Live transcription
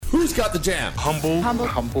Who's got the jam? Humble.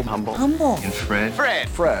 And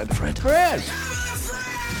Fred.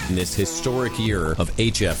 In this historic year of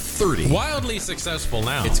HF 30. Wildly successful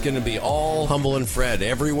now. It's going to be all Humble and Fred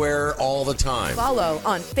everywhere, all the time. Follow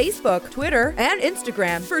on Facebook, Twitter, and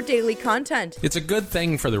Instagram for daily content. It's a good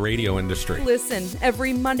thing for the radio industry. Listen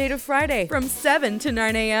every Monday to Friday from 7 to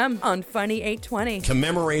 9 a.m. on Funny 820.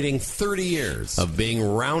 Commemorating 30 years of being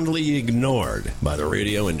roundly ignored by the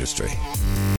radio industry.